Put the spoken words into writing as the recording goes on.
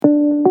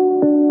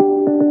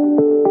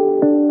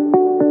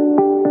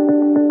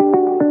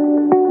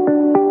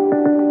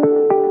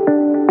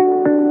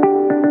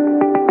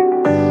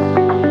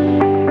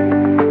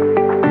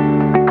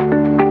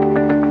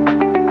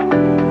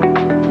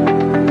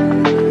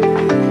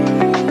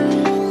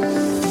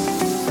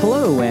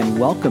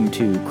welcome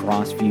to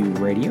Crossview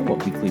Radio, a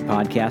weekly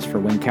podcast for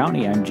Wayne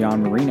County. I'm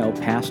John Marino,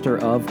 pastor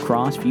of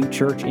Crossview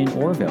Church in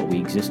Orville. We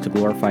exist to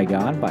glorify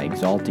God by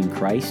exalting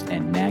Christ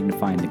and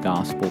magnifying the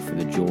gospel for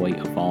the joy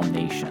of all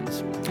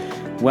nations.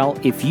 Well,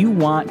 if you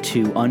want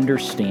to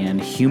understand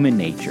human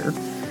nature,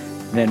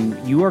 then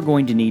you are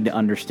going to need to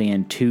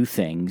understand two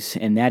things,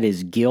 and that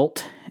is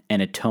guilt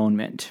and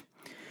atonement.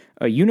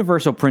 A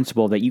universal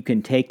principle that you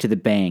can take to the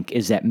bank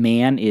is that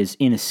man is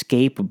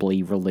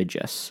inescapably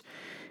religious.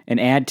 And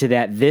add to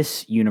that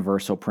this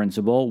universal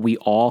principle, we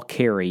all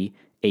carry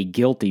a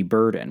guilty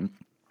burden.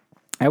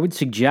 I would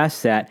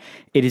suggest that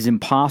it is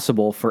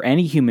impossible for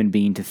any human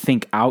being to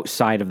think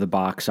outside of the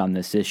box on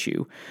this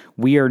issue.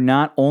 We are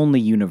not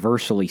only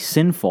universally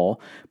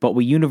sinful, but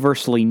we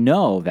universally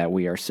know that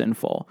we are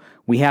sinful.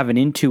 We have an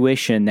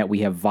intuition that we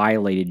have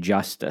violated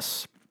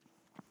justice.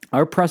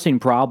 Our pressing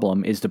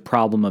problem is the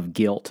problem of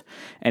guilt,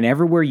 and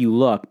everywhere you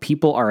look,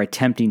 people are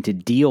attempting to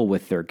deal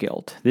with their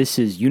guilt. This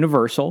is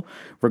universal,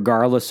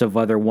 regardless of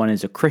whether one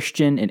is a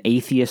Christian, an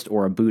atheist,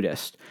 or a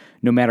Buddhist.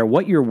 No matter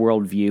what your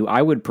worldview,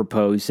 I would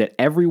propose that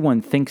everyone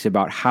thinks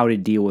about how to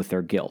deal with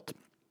their guilt.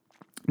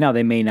 Now,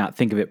 they may not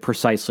think of it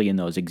precisely in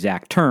those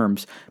exact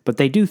terms, but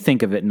they do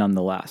think of it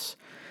nonetheless.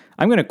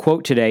 I'm going to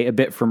quote today a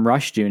bit from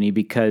Rushdoony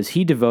because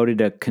he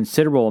devoted a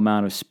considerable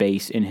amount of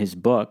space in his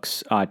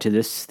books to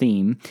this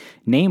theme,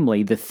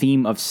 namely the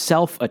theme of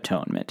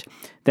self-atonement.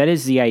 That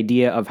is the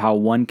idea of how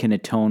one can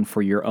atone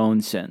for your own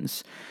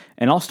sins.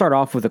 And I'll start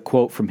off with a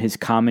quote from his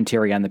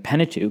commentary on the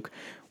Pentateuch,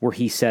 where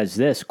he says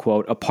this,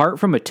 quote, "Apart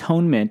from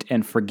atonement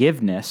and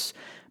forgiveness,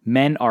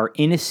 men are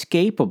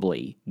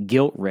inescapably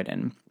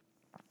guilt-ridden,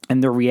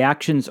 and their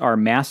reactions are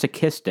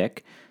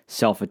masochistic,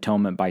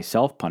 self-atonement by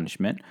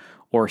self-punishment,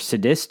 or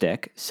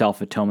sadistic,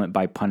 self-atonement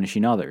by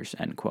punishing others,"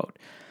 end quote.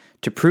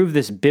 To prove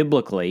this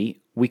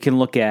biblically, we can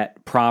look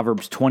at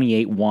Proverbs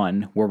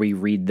 28:1, where we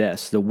read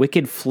this, "The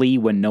wicked flee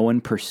when no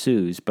one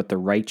pursues, but the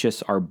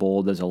righteous are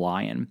bold as a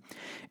lion."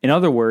 In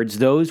other words,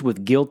 those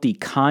with guilty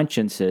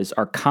consciences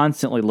are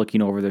constantly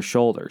looking over their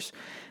shoulders.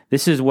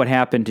 This is what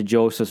happened to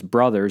Joseph's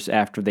brothers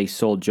after they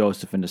sold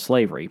Joseph into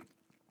slavery.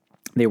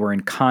 They were in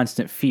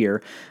constant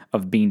fear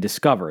of being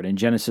discovered. In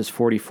Genesis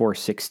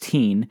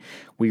 44:16,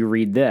 we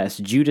read this,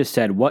 "Judah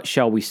said, 'What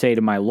shall we say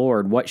to my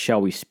Lord? What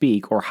shall we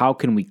speak? Or how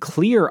can we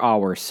clear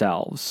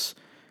ourselves?'"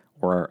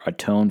 or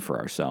atone for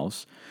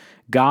ourselves.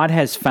 "God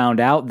has found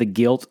out the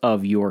guilt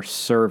of your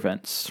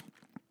servants."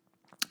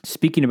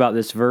 Speaking about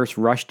this verse,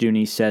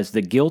 Rushdoony says,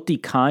 "The guilty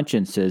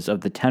consciences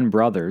of the 10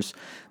 brothers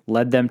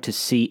led them to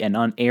see an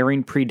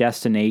unerring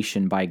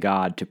predestination by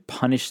God to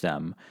punish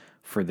them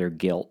for their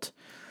guilt."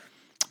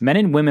 Men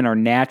and women are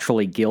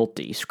naturally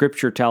guilty.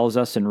 Scripture tells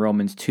us in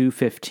Romans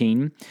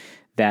 2:15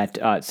 that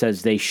it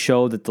says they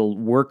show that the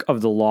work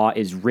of the law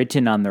is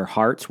written on their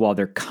hearts while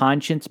their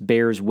conscience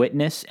bears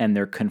witness and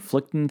their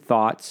conflicting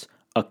thoughts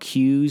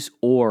accuse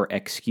or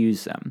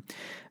excuse them.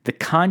 The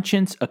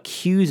conscience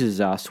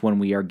accuses us when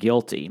we are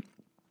guilty.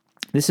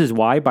 This is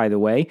why, by the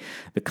way,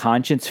 the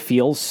conscience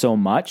feels so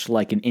much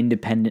like an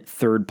independent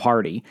third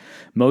party.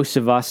 Most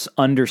of us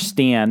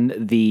understand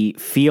the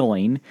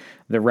feeling,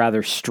 the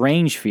rather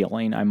strange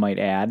feeling, I might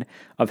add,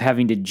 of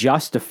having to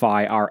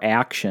justify our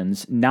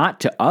actions, not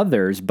to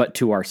others, but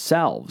to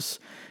ourselves.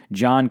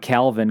 John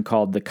Calvin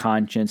called the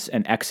conscience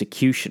an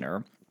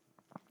executioner.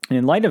 And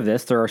in light of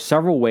this, there are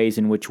several ways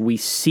in which we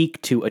seek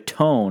to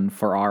atone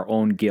for our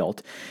own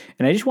guilt.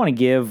 And I just want to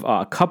give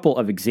a couple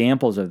of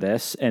examples of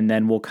this, and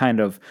then we'll kind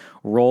of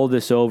roll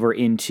this over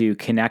into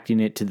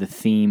connecting it to the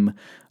theme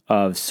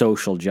of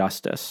social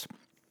justice.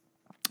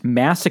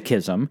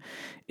 Masochism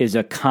is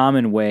a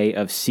common way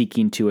of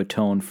seeking to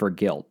atone for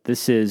guilt.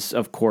 This is,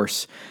 of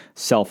course,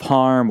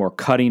 self-harm or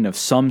cutting of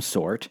some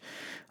sort.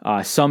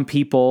 Some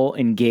people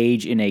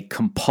engage in a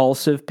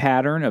compulsive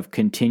pattern of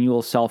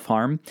continual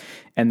self-harm,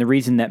 and the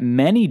reason that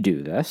many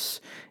do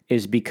this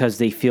is because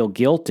they feel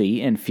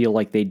guilty and feel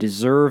like they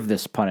deserve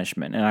this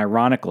punishment. And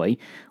ironically,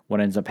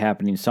 what ends up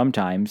happening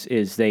sometimes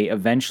is they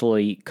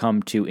eventually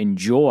come to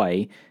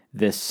enjoy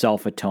this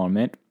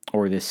self-atonement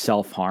or this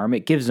self-harm.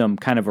 It gives them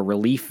kind of a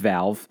relief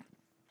valve,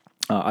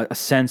 a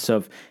sense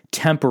of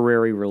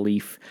temporary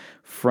relief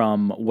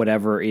from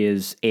whatever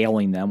is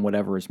ailing them,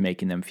 whatever is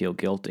making them feel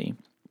guilty.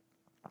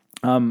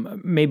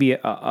 Maybe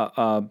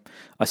a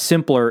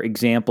simpler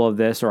example of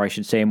this, or I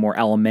should say a more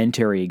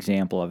elementary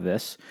example of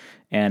this,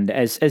 and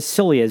as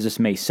silly as this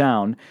may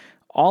sound,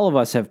 all of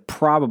us have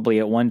probably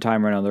at one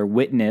time or another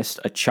witnessed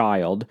a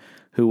child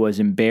who was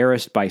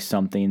embarrassed by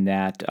something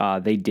that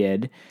they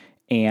did,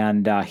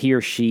 and he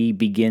or she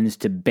begins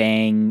to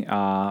bang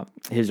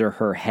his or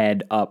her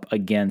head up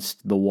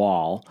against the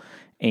wall,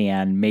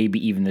 and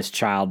maybe even this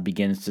child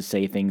begins to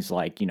say things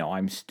like,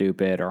 "I'm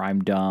stupid," or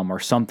 "I'm dumb," or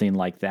something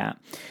like that.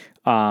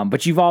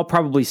 But you've all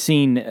probably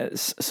seen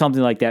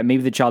something like that.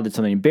 Maybe the child did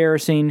something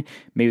embarrassing.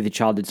 Maybe the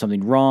child did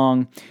something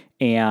wrong,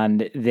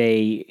 and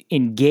they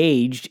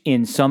engaged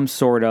in some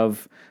sort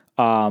of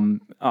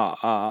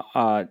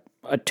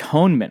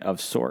atonement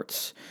of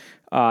sorts.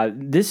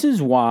 This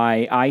is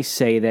why I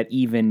say that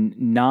even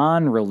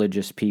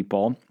non-religious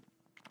people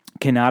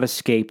cannot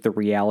escape the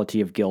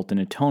reality of guilt and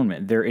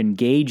atonement. They're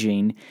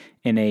engaging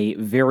in a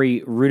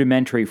very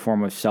rudimentary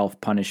form of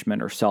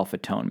self-punishment or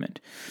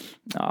self-atonement.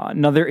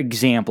 Another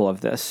example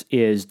of this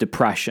is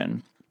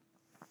depression.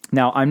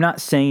 Now, I'm not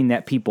saying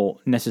that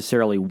people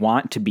necessarily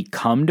want to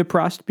become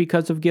depressed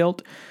because of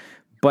guilt,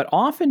 but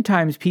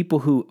oftentimes people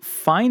who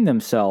find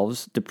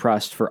themselves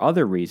depressed for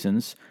other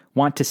reasons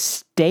want to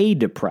stay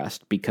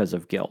depressed because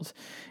of guilt.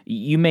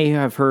 You may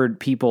have heard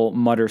people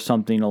mutter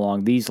something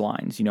along these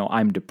lines,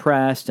 I'm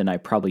depressed and I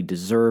probably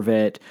deserve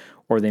it.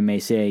 Or they may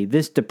say,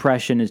 this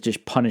depression is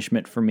just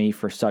punishment for me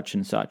for such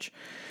and such.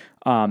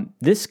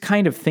 This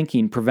kind of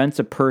thinking prevents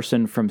a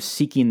person from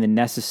seeking the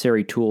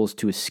necessary tools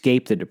to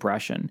escape the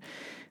depression.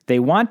 They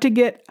want to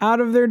get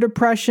out of their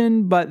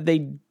depression, but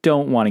they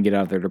don't want to get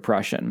out of their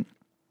depression.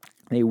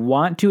 They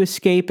want to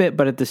escape it,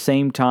 but at the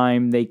same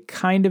time, they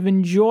kind of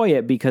enjoy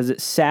it because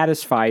it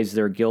satisfies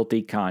their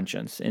guilty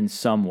conscience in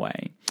some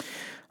way.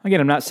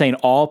 Again, I'm not saying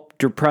all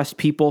depressed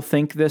people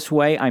think this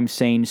way. I'm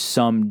saying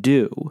some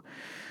do.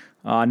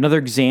 Another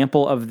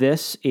example of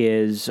this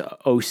is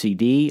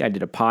OCD. I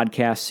did a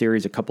podcast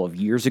series a couple of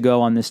years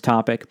ago on this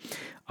topic,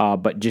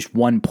 but just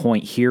one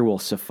point here will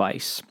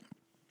suffice.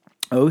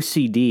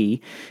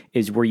 OCD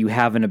is where you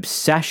have an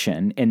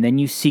obsession and then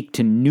you seek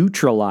to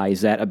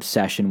neutralize that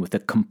obsession with a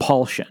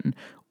compulsion,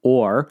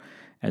 or,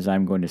 as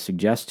I'm going to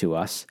suggest to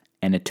us,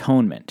 an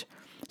atonement.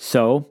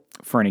 So,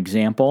 for an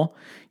example,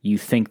 you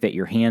think that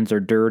your hands are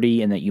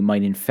dirty and that you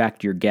might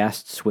infect your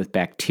guests with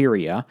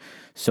bacteria.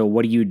 So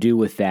what do you do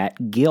with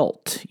that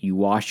guilt? You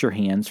wash your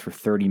hands for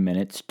 30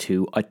 minutes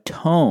to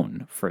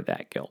atone for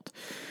that guilt.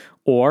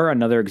 Or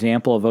another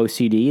example of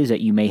OCD is that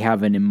you may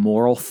have an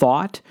immoral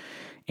thought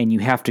and you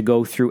have to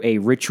go through a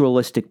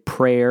ritualistic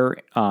prayer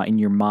in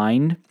your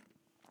mind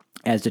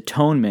as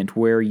atonement,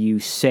 where you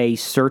say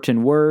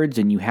certain words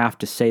and you have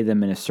to say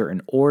them in a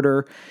certain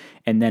order.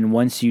 And then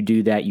once you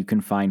do that, you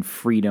can find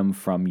freedom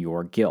from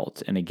your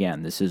guilt. And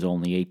again, this is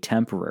only a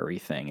temporary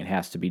thing. It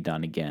has to be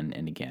done again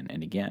and again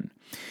and again.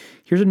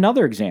 Here's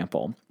another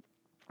example.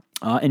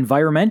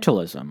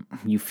 Environmentalism.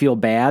 You feel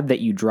bad that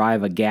you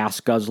drive a gas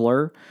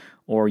guzzler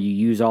or you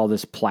use all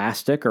this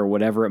plastic or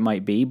whatever it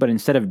might be, but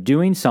instead of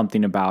doing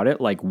something about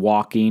it, like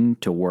walking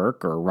to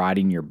work or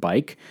riding your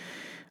bike,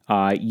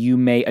 you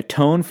may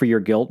atone for your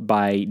guilt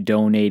by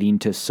donating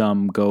to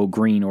some Go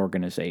Green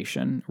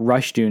organization.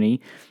 Rushdoony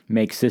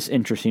makes this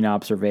interesting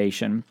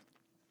observation.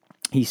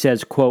 He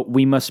says, quote,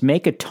 "We must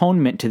make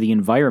atonement to the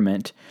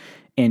environment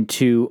and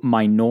to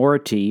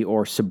minority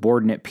or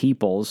subordinate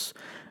peoples,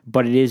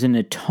 but it is an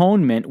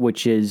atonement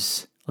which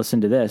is, listen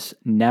to this,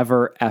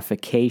 never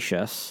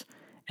efficacious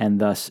and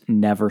thus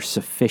never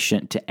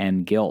sufficient to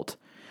end guilt.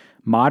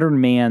 Modern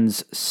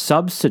man's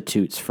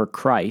substitutes for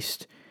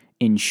Christ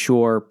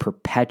ensure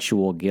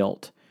perpetual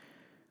guilt.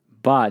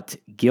 But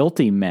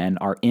guilty men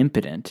are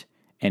impotent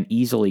and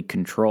easily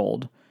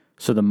controlled,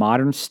 so the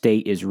modern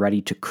state is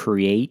ready to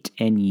create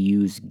and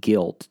use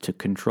guilt to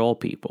control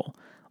people.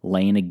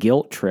 Laying a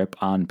guilt trip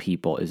on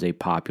people is a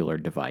popular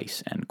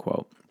device," end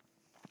quote.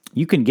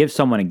 You can give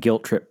someone a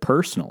guilt trip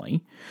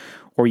personally,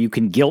 or you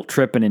can guilt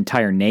trip an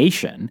entire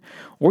nation,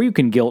 or you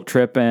can guilt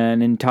trip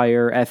an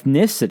entire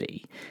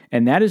ethnicity.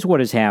 And that is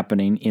what is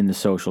happening in the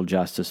social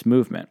justice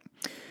movement.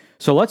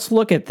 So let's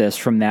look at this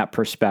from that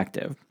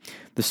perspective.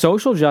 The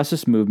social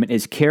justice movement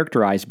is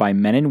characterized by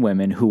men and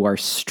women who are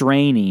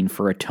straining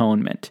for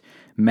atonement,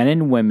 men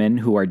and women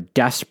who are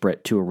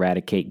desperate to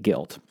eradicate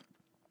guilt.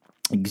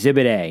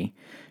 Exhibit A,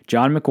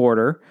 John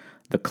McWhorter,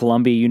 the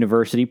Columbia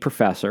University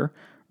professor,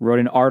 wrote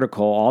an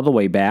article all the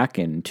way back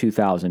in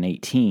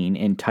 2018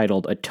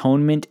 entitled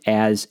 "Atonement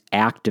as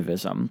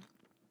Activism."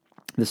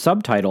 The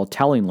subtitle,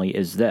 tellingly,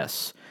 is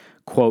this,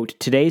 quote,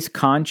 Today's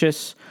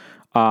consciousness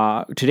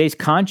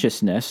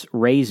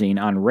raising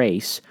on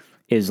race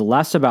is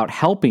less about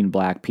helping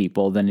black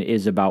people than it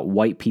is about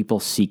white people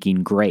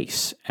seeking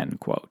grace," end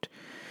quote.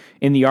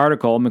 In the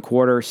article,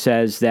 McWhorter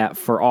says that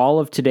for all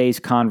of today's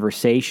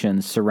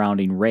conversations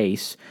surrounding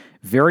race,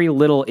 very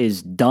little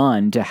is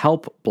done to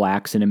help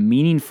blacks in a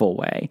meaningful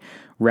way.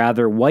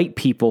 Rather, white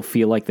people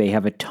feel like they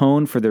have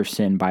atoned for their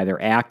sin by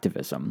their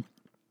activism.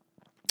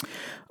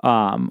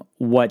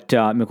 What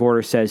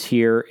McWhorter says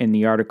here in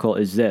the article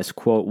is this,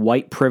 quote,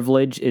 "White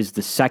privilege is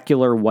the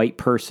secular white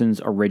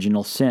person's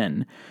original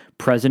sin,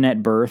 present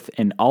at birth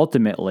and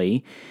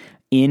ultimately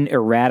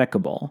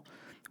ineradicable.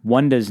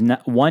 One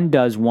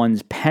does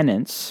one's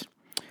penance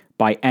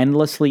by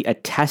endlessly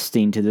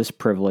attesting to this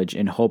privilege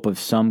in hope of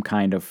some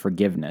kind of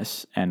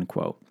forgiveness," end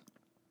quote.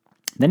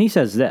 Then he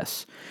says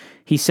this.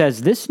 He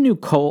says, "This new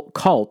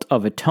cult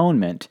of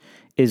atonement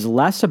is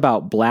less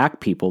about black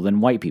people than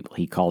white people."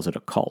 He calls it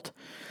a cult.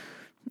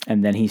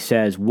 And then he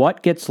says,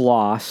 "What gets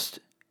lost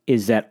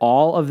is that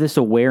all of this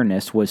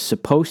awareness was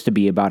supposed to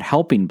be about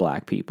helping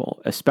black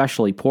people,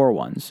 especially poor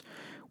ones.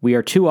 We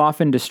are too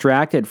often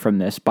distracted from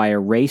this by a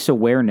race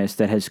awareness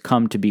that has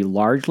come to be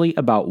largely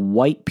about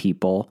white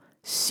people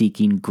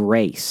seeking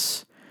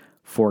grace.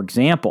 For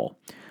example,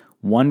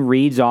 one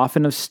reads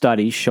often of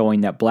studies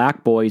showing that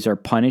black boys are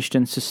punished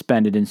and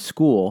suspended in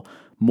school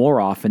more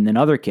often than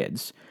other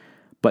kids.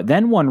 But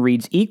then one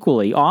reads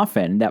equally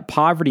often that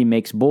poverty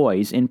makes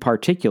boys, in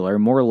particular,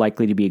 more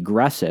likely to be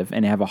aggressive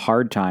and have a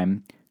hard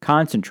time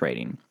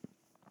concentrating.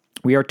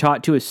 We are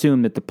taught to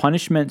assume that the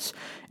punishments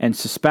and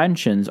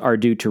suspensions are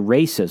due to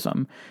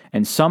racism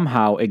and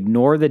somehow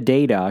ignore the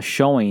data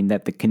showing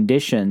that the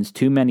conditions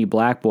too many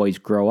black boys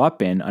grow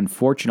up in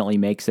unfortunately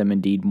makes them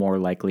indeed more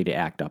likely to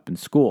act up in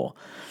school.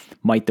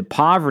 Might the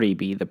poverty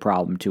be the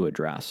problem to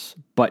address?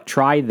 But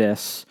try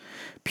this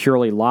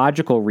purely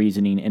logical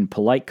reasoning in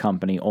polite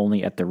company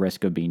only at the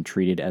risk of being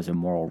treated as a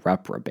moral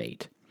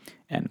reprobate,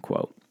 end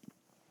quote.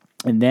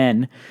 And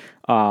then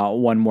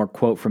one more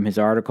quote from his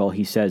article.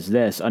 He says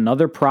this: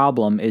 another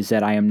problem is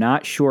that I am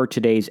not sure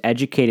today's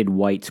educated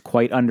whites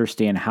quite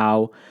understand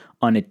how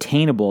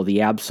unattainable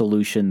the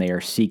absolution they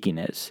are seeking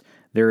is.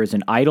 There is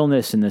an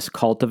idleness in this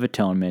cult of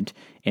atonement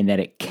in that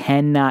it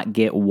cannot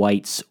get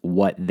whites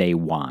what they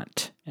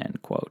want,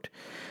 end quote.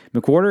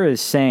 McWhorter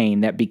is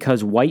saying that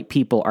because white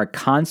people are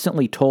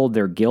constantly told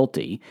they're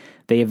guilty,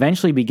 they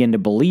eventually begin to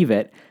believe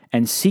it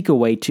and seek a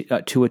way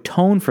to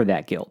atone for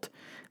that guilt.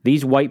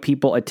 These white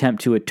people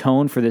attempt to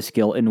atone for this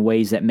guilt in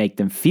ways that make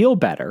them feel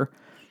better,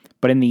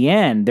 but in the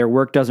end, their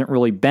work doesn't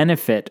really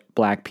benefit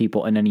black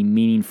people in any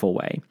meaningful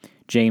way.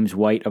 James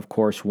White, of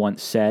course,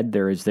 once said,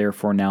 there is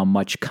therefore now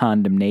much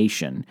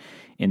condemnation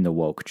in the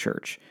woke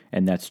church,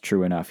 and that's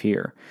true enough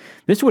here.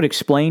 This would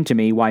explain to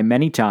me why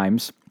many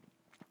times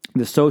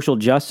the social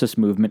justice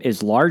movement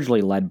is largely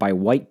led by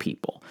white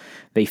people.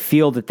 They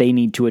feel that they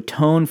need to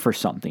atone for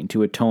something,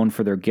 to atone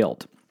for their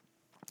guilt.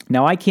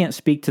 Now, I can't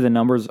speak to the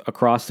numbers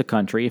across the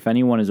country. If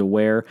anyone is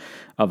aware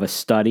of a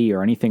study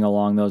or anything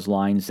along those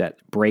lines that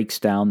breaks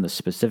down the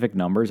specific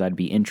numbers, I'd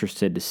be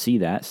interested to see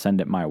that.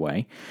 Send it my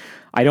way.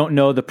 I don't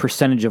know the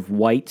percentage of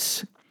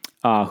whites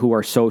who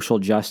are social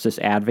justice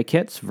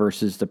advocates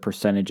versus the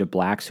percentage of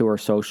blacks who are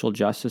social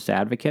justice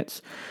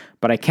advocates.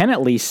 But I can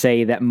at least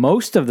say that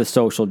most of the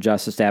social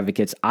justice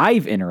advocates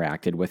I've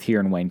interacted with here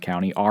in Wayne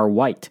County are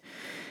white.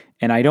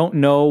 And I don't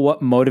know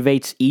what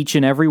motivates each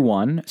and every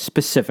one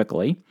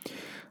specifically.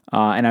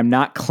 And I'm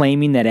not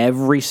claiming that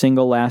every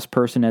single last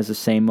person has the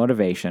same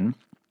motivation.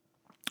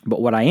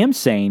 But what I am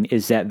saying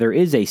is that there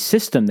is a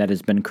system that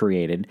has been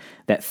created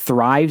that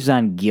thrives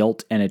on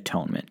guilt and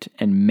atonement,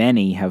 and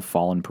many have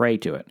fallen prey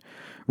to it.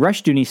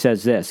 Rushdoony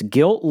says this: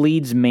 guilt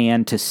leads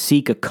man to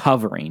seek a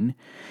covering,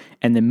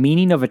 and the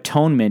meaning of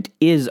atonement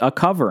is a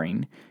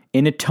covering.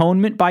 In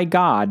atonement by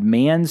God,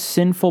 man's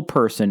sinful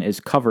person is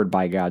covered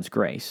by God's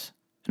grace.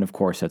 And of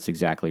course, that's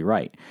exactly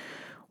right.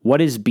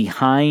 What is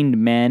behind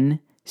men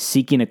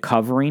seeking a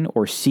covering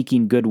or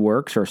seeking good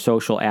works or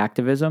social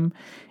activism?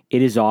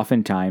 It is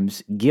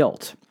oftentimes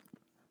guilt.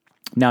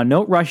 Now,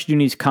 note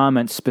Rushdoony's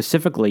comments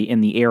specifically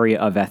in the area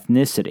of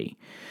ethnicity.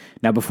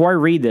 Now, before I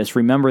read this,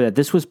 remember that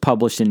this was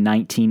published in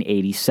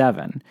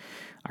 1987,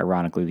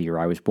 ironically the year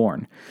I was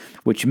born,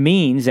 which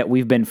means that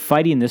we've been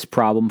fighting this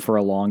problem for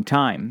a long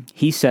time.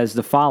 He says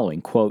the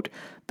following, quote,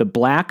 "The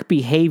black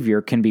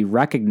behavior can be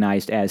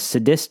recognized as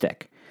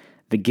sadistic.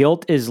 The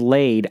guilt is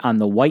laid on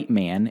the white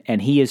man,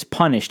 and he is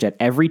punished at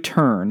every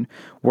turn,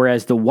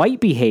 whereas the white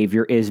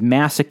behavior is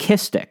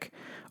masochistic,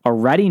 a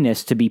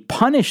readiness to be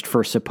punished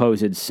for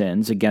supposed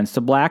sins against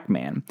a black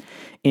man.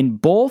 In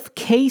both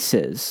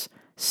cases,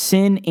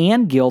 sin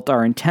and guilt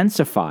are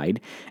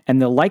intensified,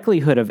 and the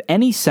likelihood of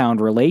any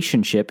sound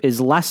relationship is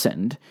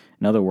lessened."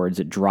 In other words,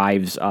 it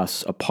drives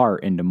us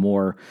apart into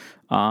more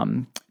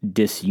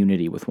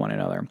disunity with one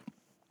another.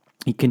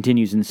 He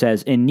continues and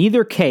says, "In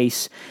neither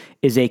case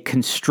is a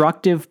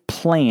constructive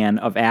plan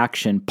of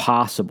action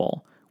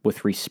possible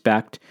with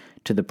respect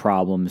to the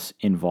problems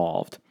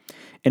involved."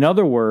 In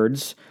other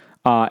words,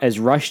 as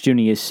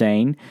Rushdoony is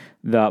saying,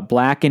 the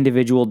black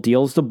individual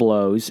deals the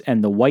blows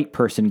and the white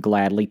person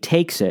gladly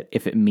takes it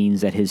if it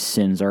means that his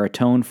sins are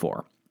atoned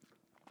for.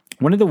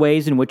 One of the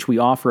ways in which we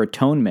offer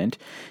atonement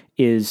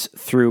is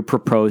through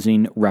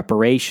proposing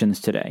reparations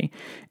today.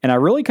 And I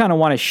really kind of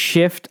want to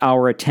shift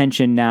our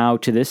attention now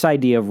to this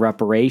idea of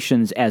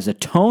reparations as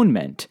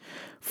atonement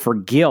for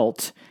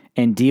guilt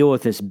and deal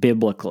with this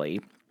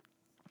biblically.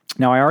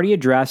 Now, I already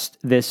addressed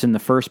this in the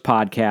first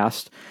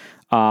podcast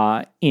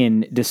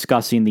in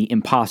discussing the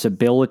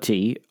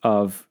impossibility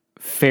of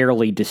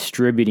fairly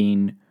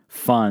distributing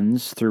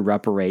funds through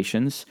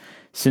reparations,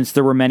 since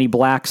there were many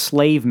black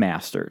slave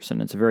masters,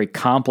 and it's a very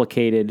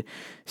complicated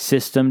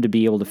system to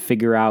be able to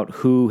figure out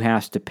who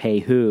has to pay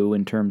who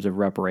in terms of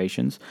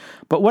reparations.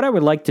 But what I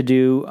would like to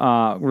do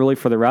really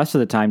for the rest of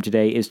the time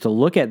today is to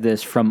look at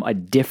this from a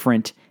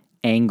different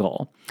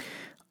angle.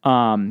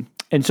 And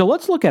so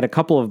let's look at a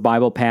couple of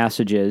Bible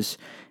passages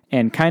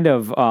and kind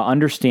of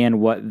understand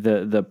what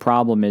the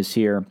problem is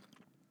here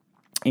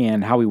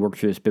and how we work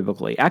through this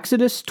biblically.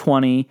 Exodus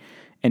 20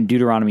 and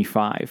Deuteronomy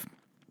 5.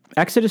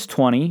 Exodus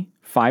 20,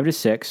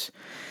 5-6,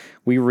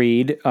 we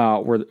read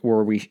where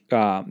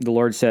the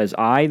Lord says,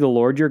 "I, the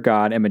Lord your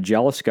God, am a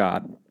jealous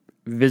God,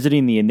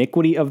 visiting the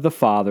iniquity of the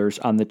fathers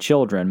on the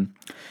children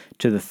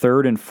to the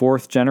third and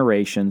fourth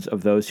generations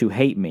of those who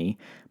hate me,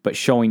 but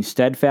showing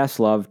steadfast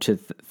love to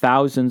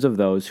thousands of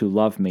those who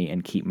love me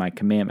and keep my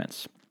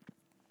commandments."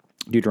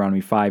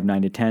 Deuteronomy 5,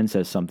 9-10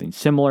 says something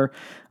similar.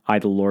 I,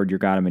 the Lord your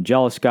God, am a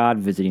jealous God,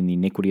 visiting the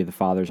iniquity of the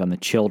fathers on the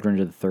children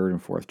to the third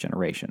and fourth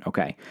generation.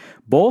 Okay.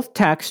 Both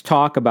texts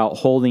talk about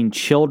holding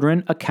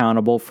children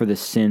accountable for the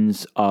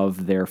sins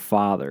of their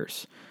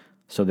fathers.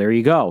 So there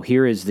you go.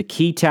 Here is the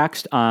key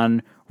text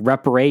on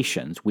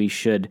reparations. We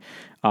should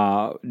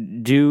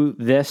do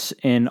this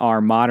in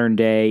our modern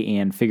day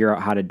and figure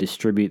out how to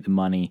distribute the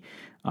money,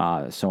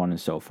 so on and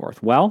so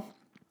forth. Well,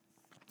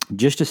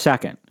 just a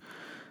second.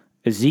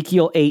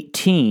 Ezekiel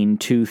 18,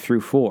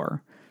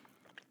 2-4.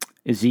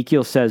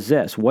 Ezekiel says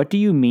this, "What do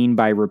you mean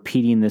by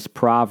repeating this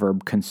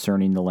proverb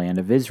concerning the land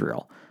of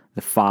Israel?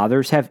 The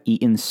fathers have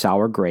eaten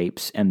sour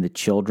grapes, and the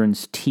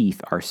children's teeth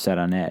are set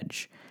on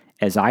edge.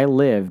 As I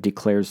live,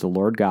 declares the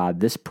Lord God,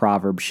 this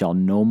proverb shall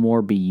no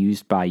more be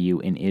used by you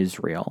in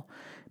Israel.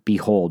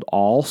 Behold,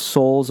 all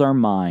souls are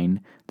mine,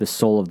 the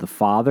soul of the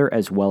Father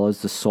as well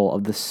as the soul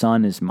of the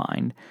Son is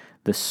mine.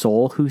 The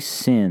soul who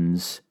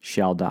sins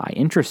shall die."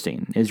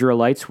 Interesting.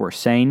 Israelites were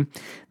saying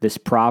this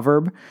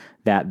proverb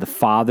that the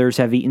fathers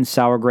have eaten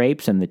sour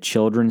grapes and the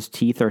children's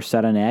teeth are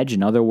set on edge.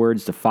 In other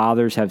words, the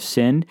fathers have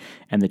sinned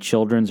and the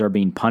children's are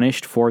being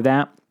punished for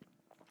that.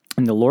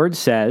 And the Lord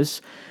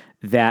says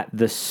that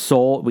the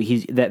soul,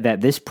 that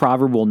this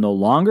proverb will no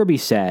longer be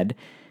said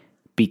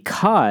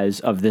because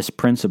of this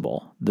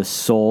principle. The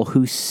soul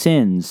who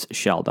sins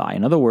shall die.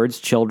 In other words,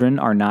 children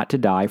are not to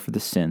die for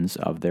the sins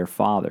of their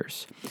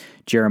fathers.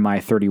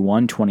 Jeremiah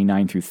 31,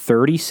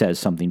 29-30 says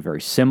something very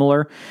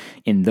similar.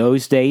 In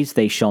those days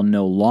they shall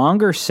no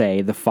longer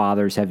say, the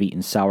fathers have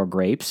eaten sour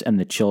grapes, and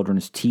the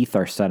children's teeth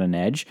are set on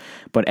edge,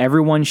 but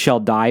everyone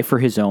shall die for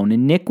his own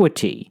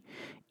iniquity.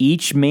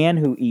 Each man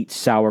who eats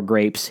sour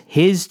grapes,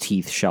 his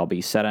teeth shall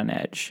be set on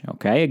edge.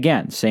 Okay,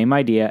 again, same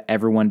idea.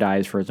 Everyone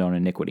dies for his own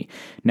iniquity.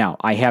 Now,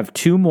 I have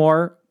two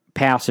more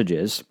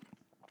passages,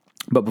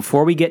 but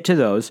before we get to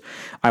those,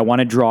 I want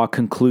to draw a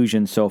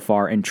conclusion so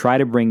far and try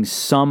to bring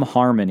some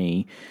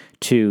harmony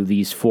to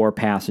these four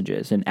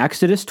passages. In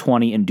Exodus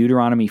 20 and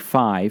Deuteronomy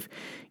 5,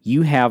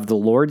 you have the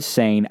Lord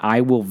saying,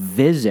 I will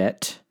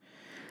visit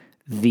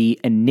the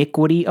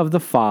iniquity of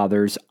the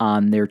fathers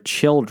on their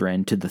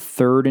children to the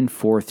third and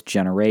fourth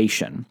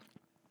generation.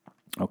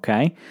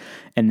 Okay?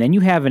 And then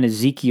you have in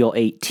Ezekiel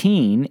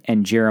 18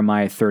 and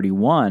Jeremiah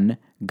 31,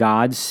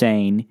 God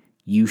saying,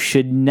 you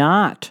should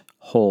not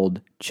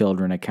hold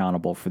children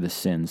accountable for the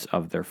sins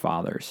of their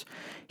fathers.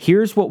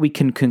 Here's what we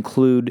can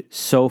conclude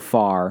so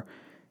far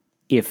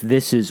if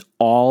this is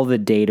all the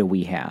data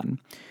we had.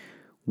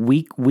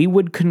 We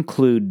would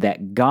conclude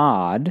that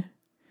God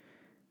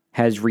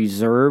has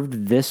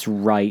reserved this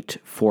right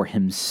for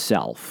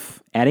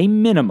himself. At a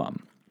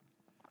minimum,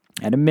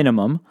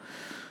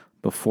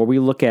 before we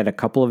look at a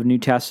couple of New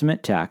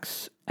Testament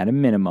texts, at a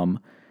minimum,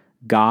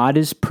 God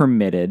is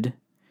permitted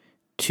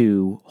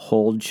to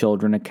hold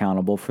children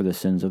accountable for the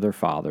sins of their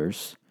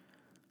fathers,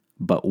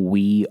 but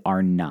we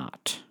are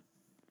not.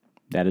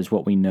 That is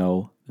what we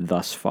know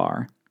thus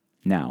far.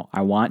 Now,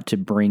 I want to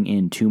bring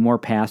in two more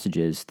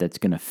passages that's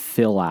going to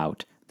fill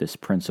out this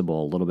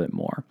principle a little bit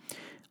more.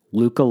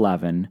 Luke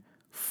 11,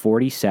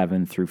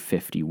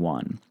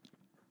 47-51.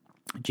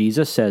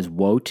 Jesus says,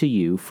 "Woe to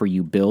you, for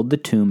you build the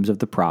tombs of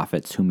the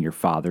prophets whom your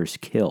fathers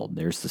killed."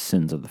 There's the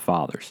sins of the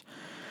fathers.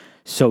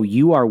 "So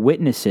you are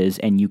witnesses,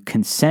 and you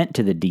consent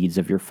to the deeds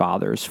of your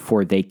fathers,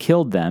 for they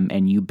killed them,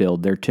 and you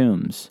build their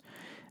tombs.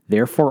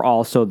 Therefore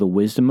also the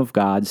wisdom of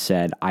God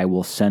said, I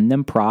will send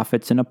them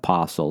prophets and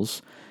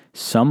apostles,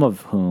 some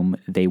of whom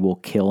they will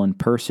kill and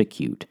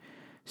persecute,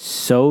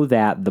 so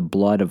that the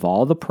blood of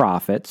all the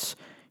prophets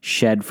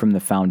shed from the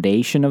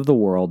foundation of the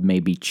world may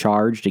be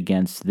charged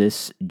against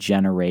this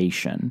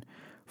generation,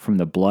 from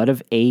the blood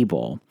of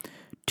Abel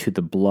to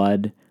the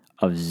blood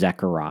of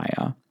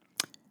Zechariah,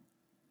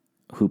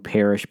 who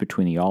perished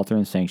between the altar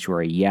and the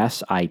sanctuary.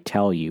 Yes, I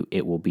tell you,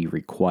 it will be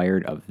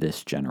required of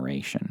this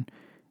generation."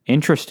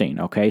 Interesting,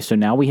 okay? So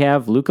now we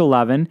have Luke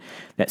 11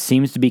 that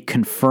seems to be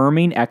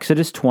confirming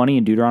Exodus 20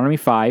 and Deuteronomy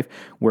 5,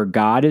 where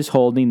God is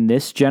holding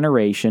this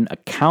generation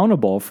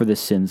accountable for the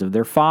sins of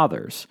their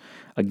fathers.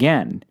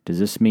 Again, does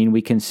this mean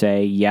we can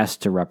say yes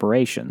to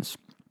reparations?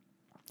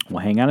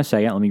 Well, hang on a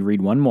second. Let me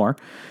read one more.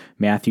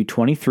 Matthew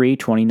 23,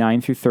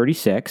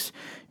 29-36.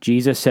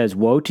 Jesus says,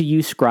 "Woe to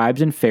you,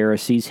 scribes and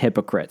Pharisees,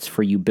 hypocrites,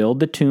 for you build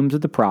the tombs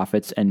of the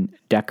prophets and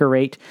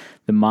decorate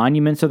the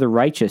monuments of the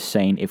righteous,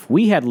 saying, if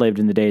we had lived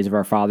in the days of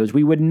our fathers,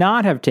 we would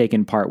not have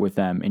taken part with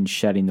them in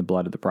shedding the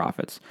blood of the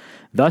prophets.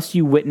 Thus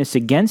you witness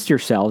against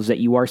yourselves that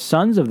you are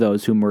sons of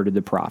those who murdered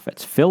the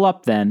prophets. Fill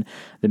up then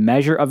the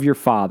measure of your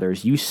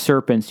fathers. You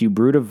serpents, you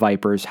brood of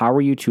vipers, how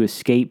are you to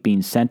escape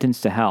being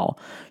sentenced to hell?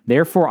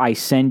 Therefore I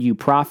send you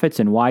prophets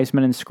and wise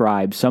men and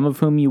scribes, some of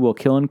whom you will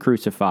kill and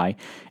crucify,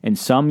 and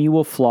some you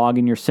will flog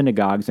in your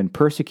synagogues and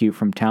persecute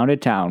from town to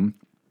town,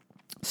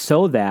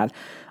 so that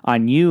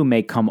on you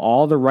may come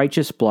all the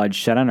righteous blood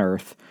shed on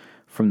earth,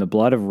 from the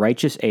blood of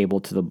righteous Abel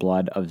to the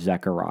blood of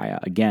Zechariah."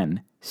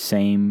 Again,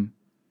 same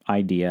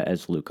idea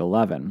as Luke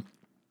 11.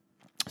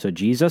 So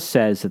Jesus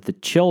says that the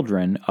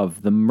children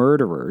of the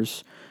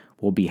murderers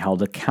will be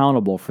held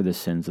accountable for the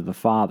sins of the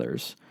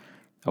fathers.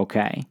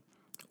 Okay.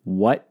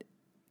 What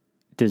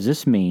does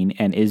this mean,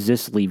 and is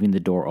this leaving the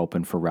door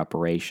open for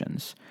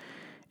reparations?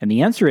 And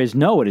the answer is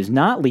no, it is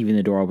not leaving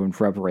the door open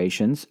for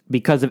reparations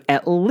because of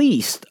at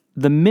least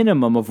the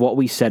minimum of what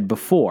we said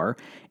before,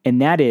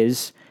 and that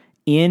is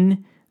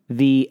in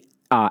the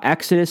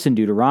Exodus and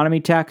Deuteronomy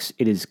text,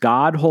 it is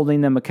God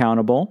holding them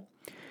accountable.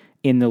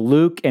 In the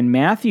Luke and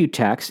Matthew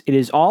text, it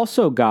is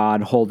also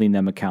God holding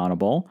them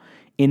accountable.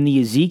 In the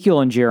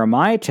Ezekiel and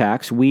Jeremiah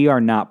text, we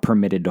are not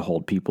permitted to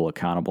hold people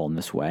accountable in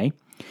this way.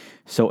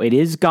 So it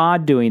is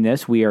God doing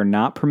this. We are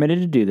not permitted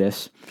to do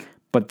this.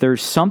 But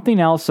there's something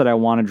else that I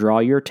want to draw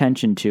your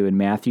attention to in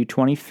Matthew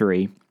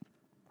 23,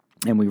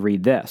 and we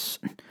read this.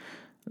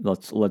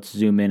 Let's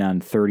zoom in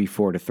on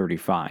 34 to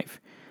 35.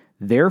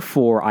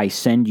 Therefore I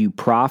send you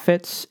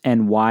prophets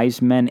and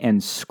wise men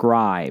and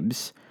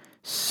scribes,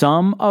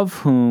 some of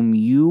whom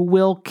you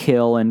will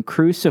kill and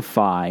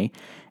crucify,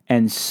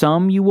 and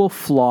some you will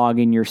flog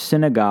in your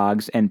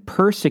synagogues and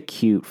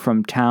persecute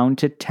from town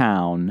to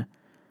town,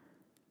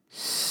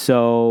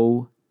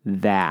 so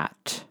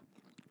that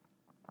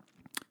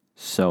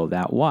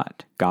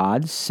what?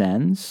 God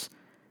sends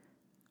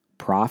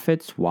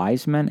prophets,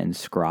 wise men, and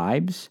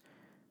scribes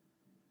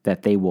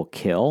that they will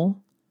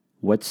kill.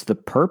 What's the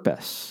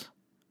purpose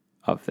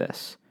of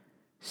this?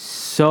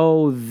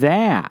 So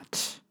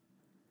that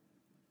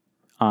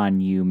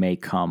on you may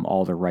come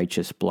all the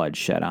righteous blood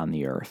shed on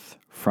the earth,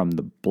 from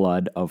the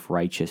blood of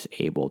righteous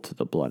Abel to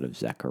the blood of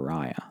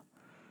Zechariah.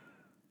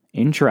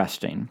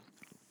 Interesting.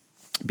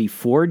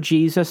 Before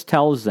Jesus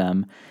tells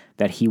them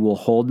that he will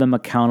hold them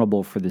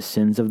accountable for the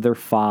sins of their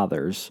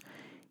fathers,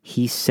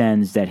 he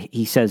says that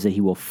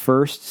he will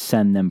first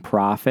send them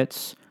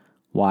prophets,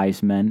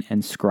 wise men,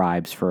 and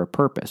scribes for a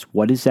purpose.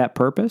 What is that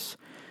purpose?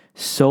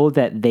 So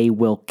that they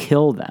will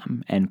kill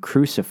them and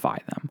crucify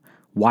them.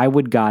 Why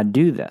would God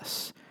do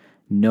this?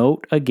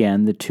 Note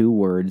again the two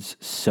words,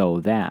 so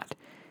that.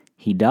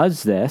 He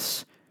does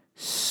this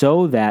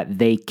so that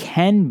they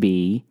can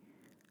be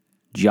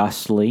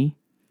justly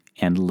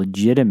and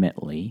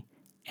legitimately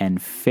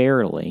and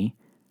fairly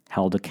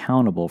held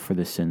accountable for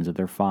the sins of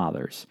their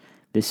fathers.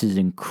 This is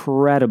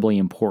incredibly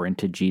important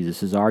to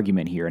Jesus'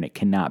 argument here, and it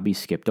cannot be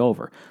skipped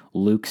over.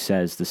 Luke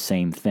says the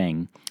same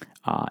thing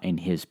in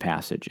his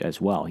passage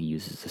as well. He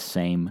uses the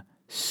same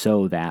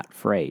so that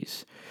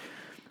phrase.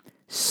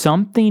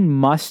 Something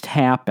must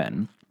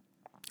happen.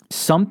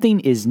 Something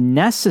is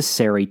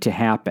necessary to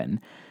happen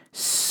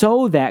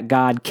so that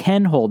God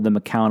can hold them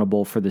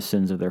accountable for the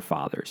sins of their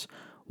fathers.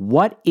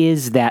 What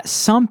is that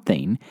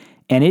something?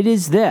 And it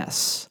is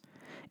this.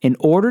 In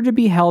order to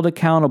be held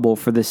accountable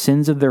for the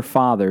sins of their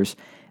fathers,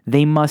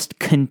 they must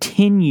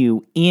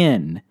continue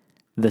in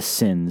the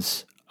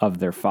sins of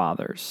their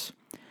fathers.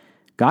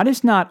 God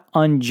is not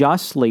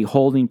unjustly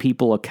holding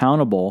people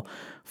accountable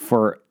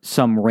for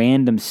some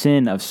random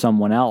sin of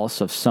someone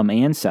else, of some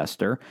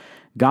ancestor.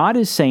 God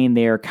is saying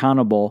they are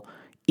accountable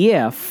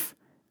if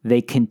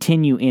they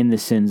continue in the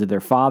sins of their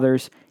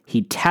fathers.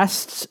 He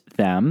tests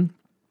them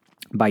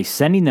by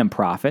sending them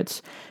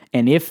prophets,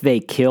 and if they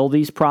kill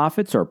these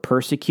prophets or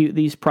persecute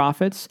these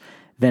prophets,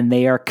 then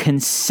they are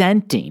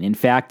consenting. In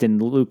fact, in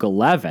Luke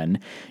 11,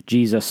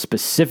 Jesus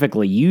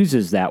specifically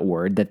uses that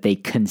word, that they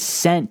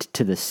consent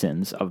to the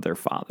sins of their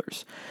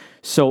fathers.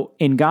 So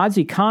in God's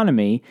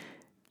economy,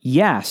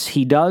 yes,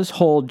 he does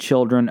hold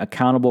children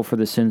accountable for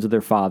the sins of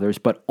their fathers,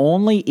 but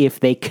only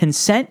if they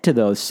consent to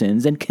those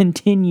sins and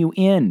continue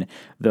in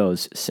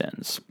those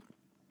sins.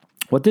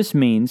 What this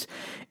means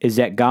is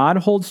that God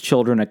holds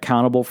children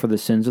accountable for the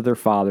sins of their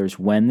fathers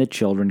when the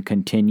children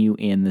continue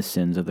in the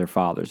sins of their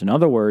fathers. In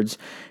other words,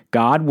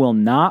 God will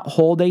not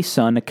hold a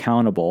son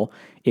accountable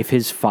if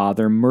his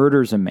father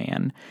murders a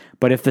man.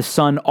 But if the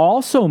son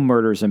also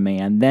murders a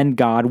man, then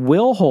God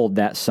will hold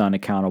that son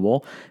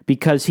accountable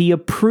because he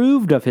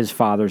approved of his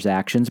father's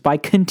actions by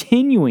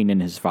continuing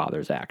in his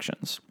father's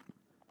actions.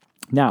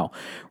 Now,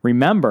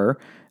 remember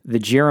the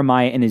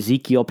Jeremiah and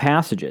Ezekiel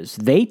passages.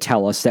 They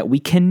tell us that we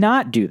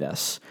cannot do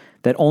this,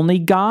 that only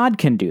God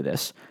can do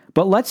this.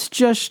 But let's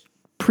just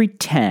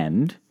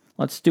pretend,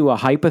 let's do a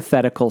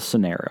hypothetical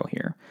scenario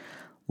here.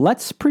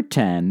 Let's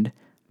pretend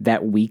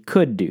that we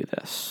could do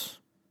this.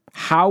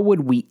 How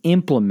would we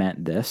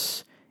implement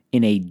this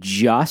in a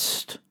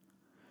just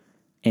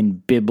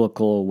and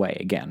biblical way?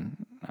 Again,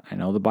 I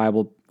know the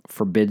Bible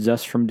forbids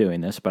us from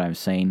doing this, but I'm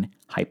saying,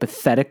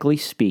 hypothetically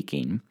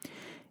speaking,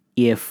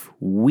 if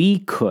we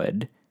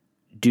could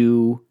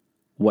do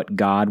what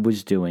God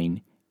was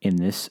doing in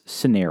this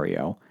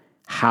scenario,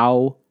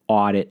 how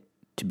ought it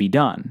to be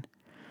done?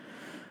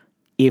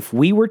 If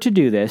we were to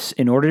do this,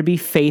 in order to be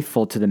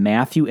faithful to the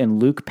Matthew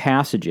and Luke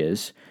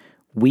passages,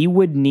 we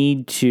would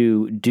need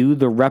to do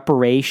the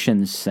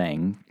reparations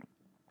thing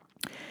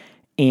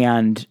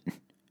and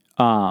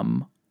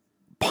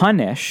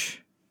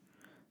punish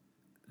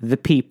the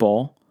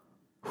people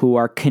who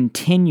are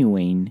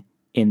continuing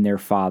in their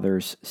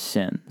father's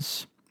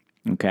sins.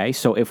 Okay,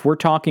 so if we're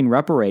talking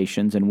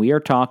reparations and we are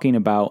talking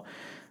about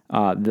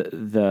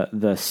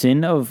the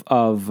sin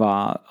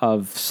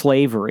of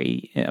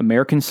slavery,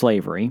 American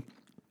slavery,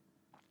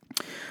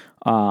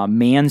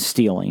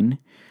 man-stealing,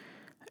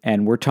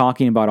 and we're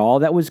talking about all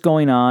that was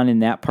going on in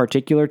that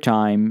particular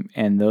time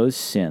and those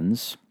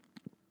sins,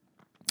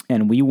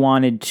 and we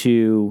wanted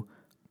to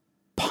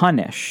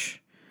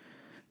punish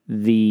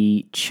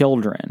the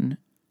children,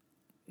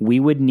 we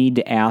would need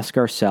to ask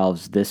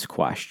ourselves this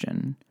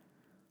question: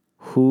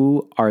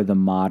 who are the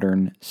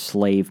modern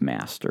slave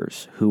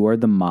masters? Who are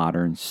the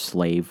modern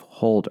slave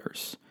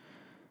holders?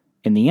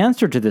 And the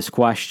answer to this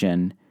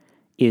question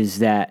is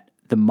that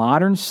the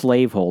modern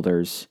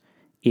slaveholders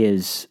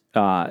is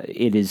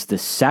the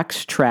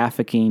sex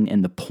trafficking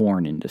and the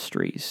porn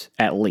industries,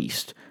 at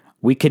least.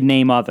 We could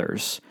name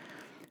others,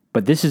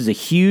 but this is a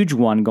huge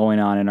one going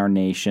on in our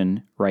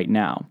nation right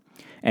now.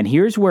 And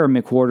here's where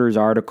McWhorter's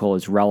article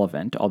is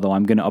relevant, although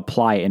I'm going to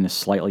apply it in a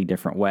slightly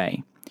different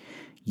way.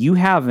 You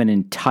have an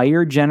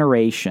entire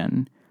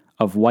generation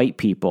of white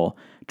people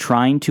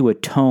trying to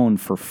atone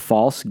for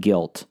false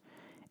guilt,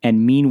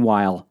 and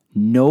meanwhile,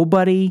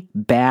 nobody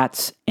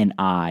bats an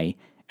eye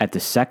at the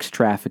sex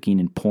trafficking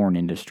and porn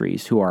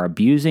industries who are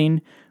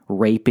abusing,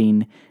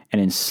 raping,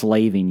 and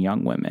enslaving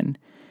young women.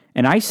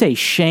 And I say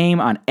shame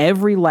on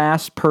every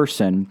last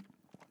person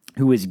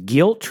who is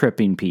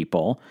guilt-tripping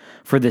people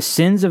for the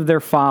sins of their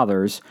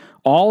fathers,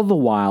 all the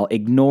while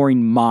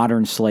ignoring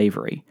modern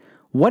slavery.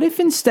 What if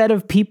instead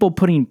of people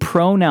putting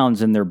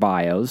pronouns in their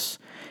bios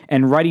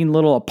and writing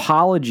little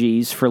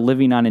apologies for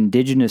living on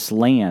indigenous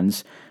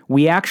lands,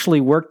 we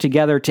actually work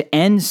together to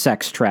end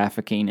sex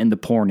trafficking in the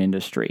porn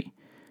industry?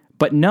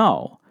 But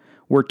no,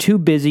 we're too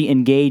busy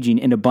engaging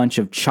in a bunch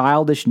of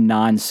childish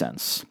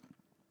nonsense.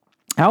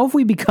 How have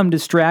we become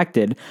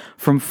distracted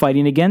from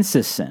fighting against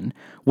this sin?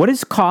 What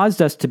has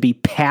caused us to be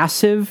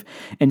passive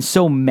and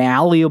so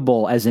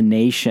malleable as a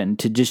nation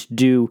to just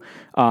do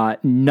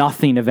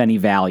nothing of any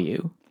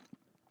value?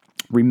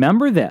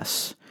 Remember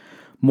this: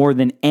 more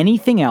than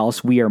anything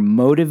else, we are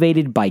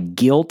motivated by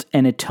guilt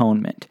and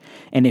atonement.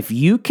 And if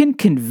you can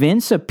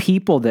convince a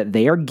people that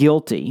they are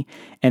guilty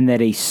and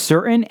that a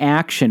certain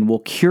action will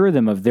cure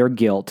them of their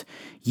guilt,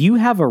 you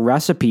have a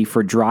recipe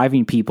for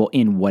driving people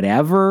in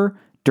whatever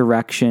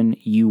direction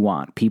you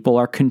want. People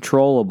are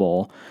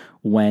controllable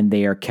when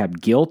they are kept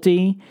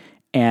guilty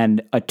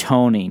and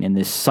atoning in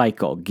this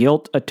cycle.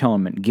 Guilt,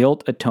 atonement,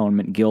 guilt,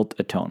 atonement, guilt,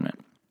 atonement.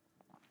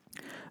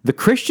 The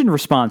Christian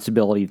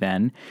responsibility,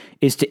 then,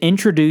 is to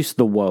introduce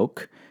the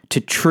woke to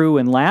true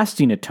and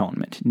lasting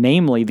atonement,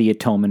 namely the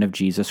atonement of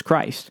Jesus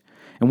Christ.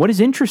 And what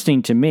is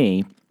interesting to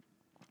me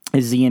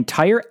is the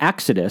entire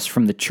exodus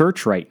from the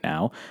church right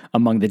now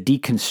among the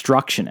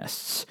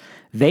deconstructionists.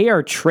 They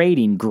are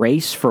trading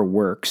grace for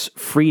works,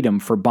 freedom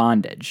for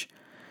bondage.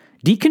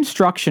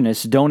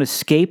 Deconstructionists don't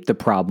escape the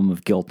problem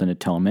of guilt and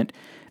atonement.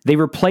 They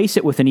replace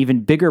it with an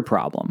even bigger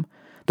problem.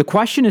 The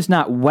question is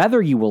not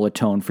whether you will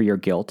atone for your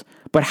guilt,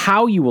 but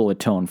how you will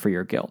atone for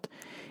your guilt.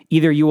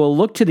 Either you will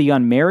look to the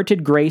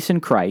unmerited grace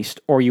in Christ,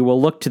 or you will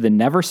look to the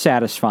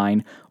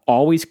never-satisfying,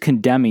 always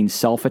condemning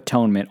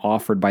self-atonement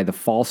offered by the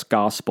false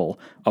gospel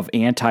of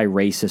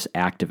anti-racist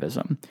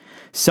activism.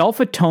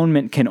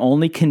 Self-atonement can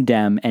only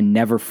condemn and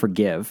never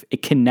forgive.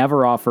 It can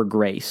never offer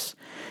grace.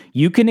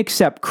 You can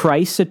accept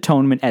Christ's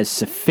atonement as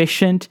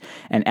sufficient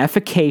and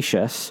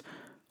efficacious,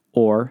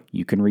 or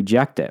you can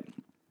reject it.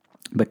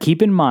 But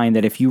keep in mind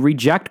that if you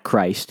reject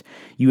Christ,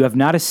 you have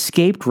not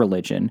escaped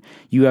religion.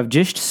 You have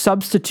just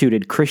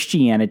substituted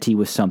Christianity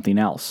with something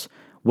else.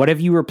 What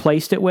have you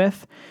replaced it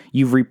with?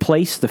 You've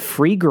replaced the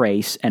free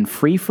grace and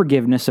free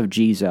forgiveness of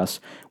Jesus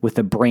with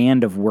a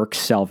brand of works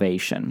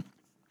salvation.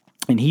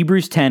 In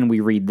Hebrews 10, we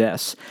read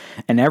this: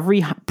 "And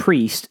every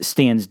priest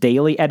stands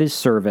daily at his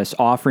service,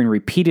 offering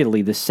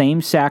repeatedly the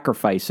same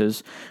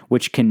sacrifices,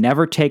 which can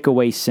never take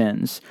away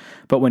sins.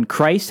 But when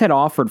Christ had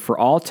offered for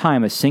all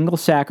time a single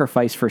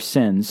sacrifice for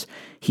sins,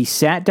 he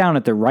sat down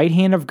at the right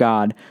hand of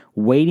God,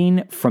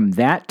 waiting from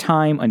that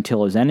time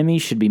until his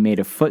enemies should be made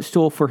a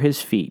footstool for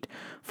his feet.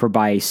 For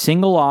by a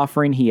single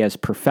offering he has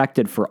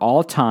perfected for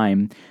all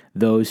time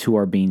those who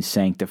are being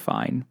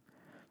sanctified."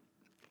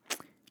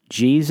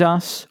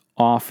 Jesus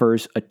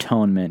offers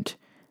atonement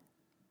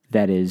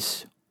that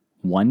is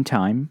one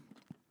time.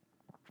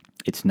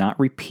 It's not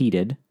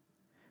repeated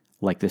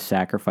like the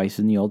sacrifice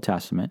in the Old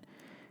Testament.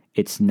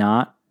 It's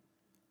not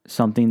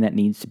something that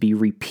needs to be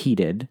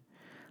repeated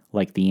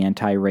like the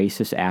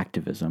anti-racist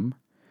activism.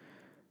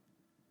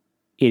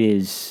 It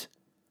is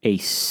a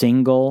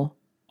single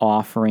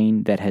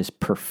offering that has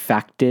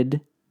perfected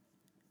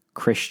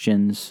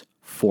Christians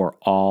for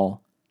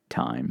all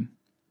time.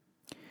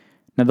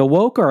 Now, the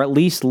woke are at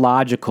least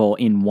logical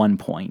in one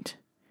point,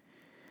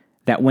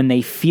 that when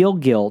they feel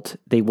guilt,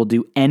 they will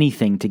do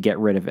anything to get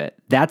rid of it.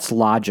 That's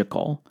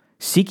logical.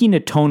 Seeking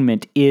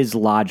atonement is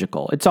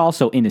logical. It's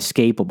also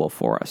inescapable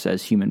for us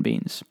as human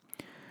beings.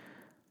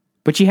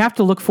 But you have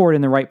to look for it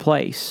in the right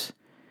place.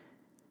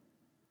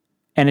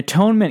 And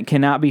atonement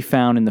cannot be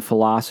found in the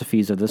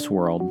philosophies of this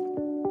world,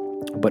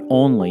 but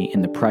only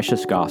in the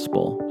precious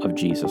gospel of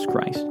Jesus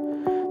Christ.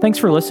 Thanks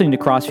for listening to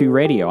Crossview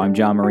Radio. I'm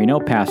John Marino,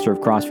 pastor of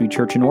Crossview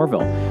Church in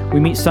Orville. We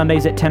meet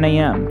Sundays at 10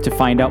 a.m. To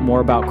find out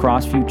more about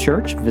Crossview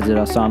Church, visit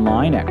us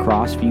online at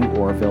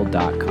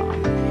crossvieworville.com.